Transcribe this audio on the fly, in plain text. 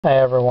Hi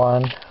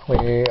everyone,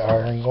 we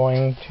are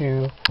going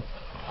to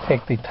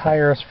take the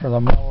tires for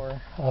the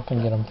mower up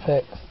and get them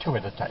fixed. Two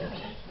of the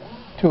tires.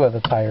 Two of the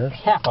tires.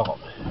 Half of them.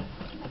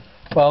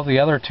 Well, the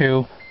other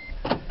two,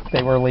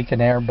 they were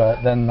leaking air,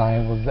 but then I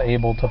was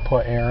able to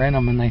put air in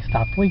them and they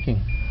stopped leaking.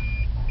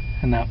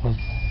 And that was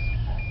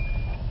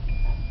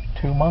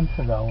 2 months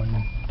ago and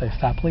they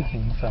stopped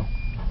leaking, so.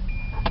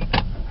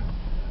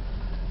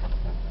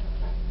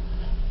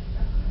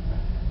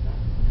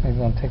 He's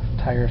going to take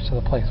the tires to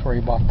the place where he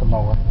bought the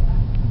mower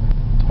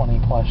 20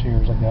 plus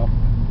years ago.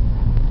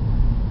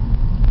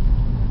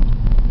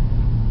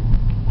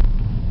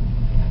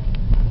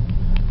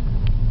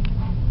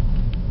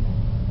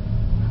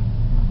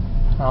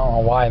 I don't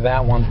know why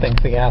that one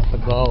thinks he has to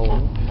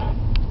go.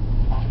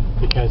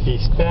 Because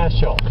he's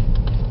special.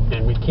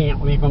 And we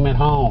can't leave him at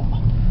home.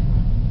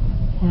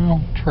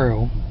 Well,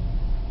 true.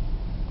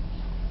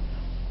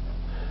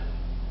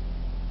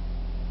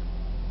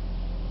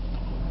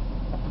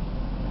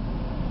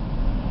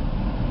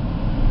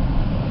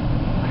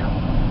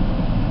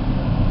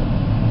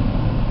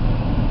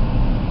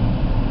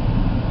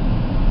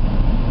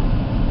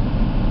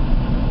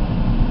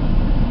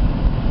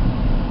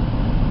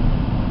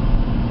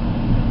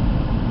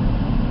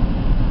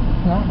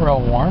 Not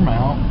real warm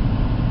out.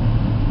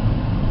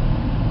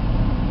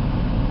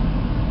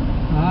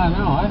 I don't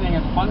know. I think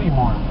it's plenty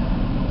warm.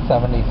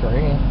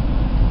 73.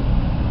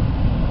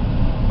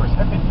 Of course,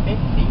 I've been 50.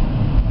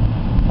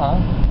 Huh?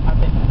 I've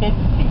been 50.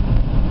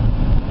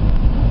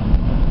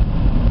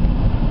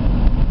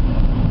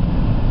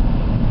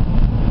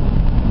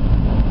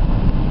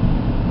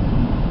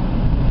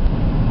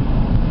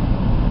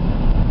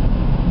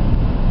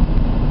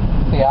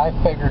 See, I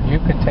figured you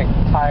could take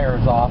the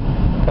tires off,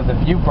 because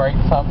if you break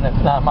something,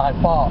 it's not my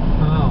fault.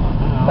 Oh,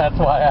 no. That's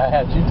why I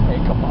had you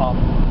take them off.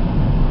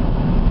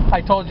 I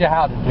told you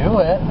how to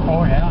do it.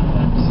 Oh, yeah.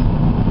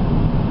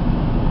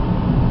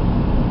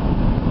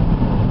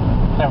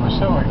 That was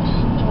so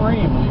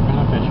extremely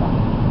beneficial.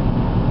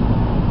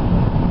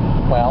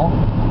 Well,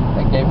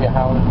 they gave you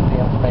the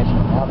information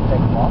on how to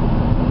take them off.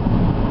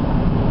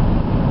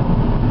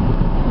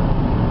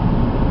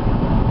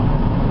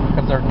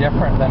 Because they're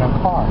different than a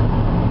car.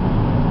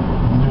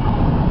 No.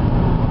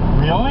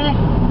 Really?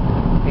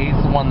 He's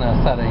the one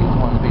that said it. He's the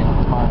one to be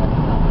on time.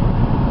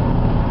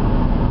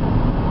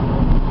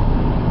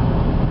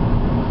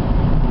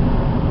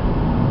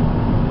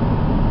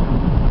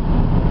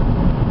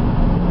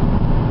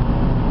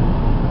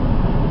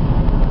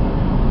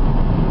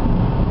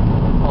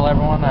 Well,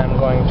 everyone, I'm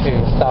going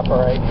to stop it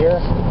right here.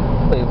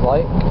 Please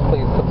like,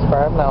 please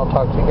subscribe, and I'll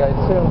talk to you guys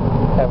soon.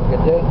 Have a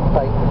good day.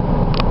 Bye.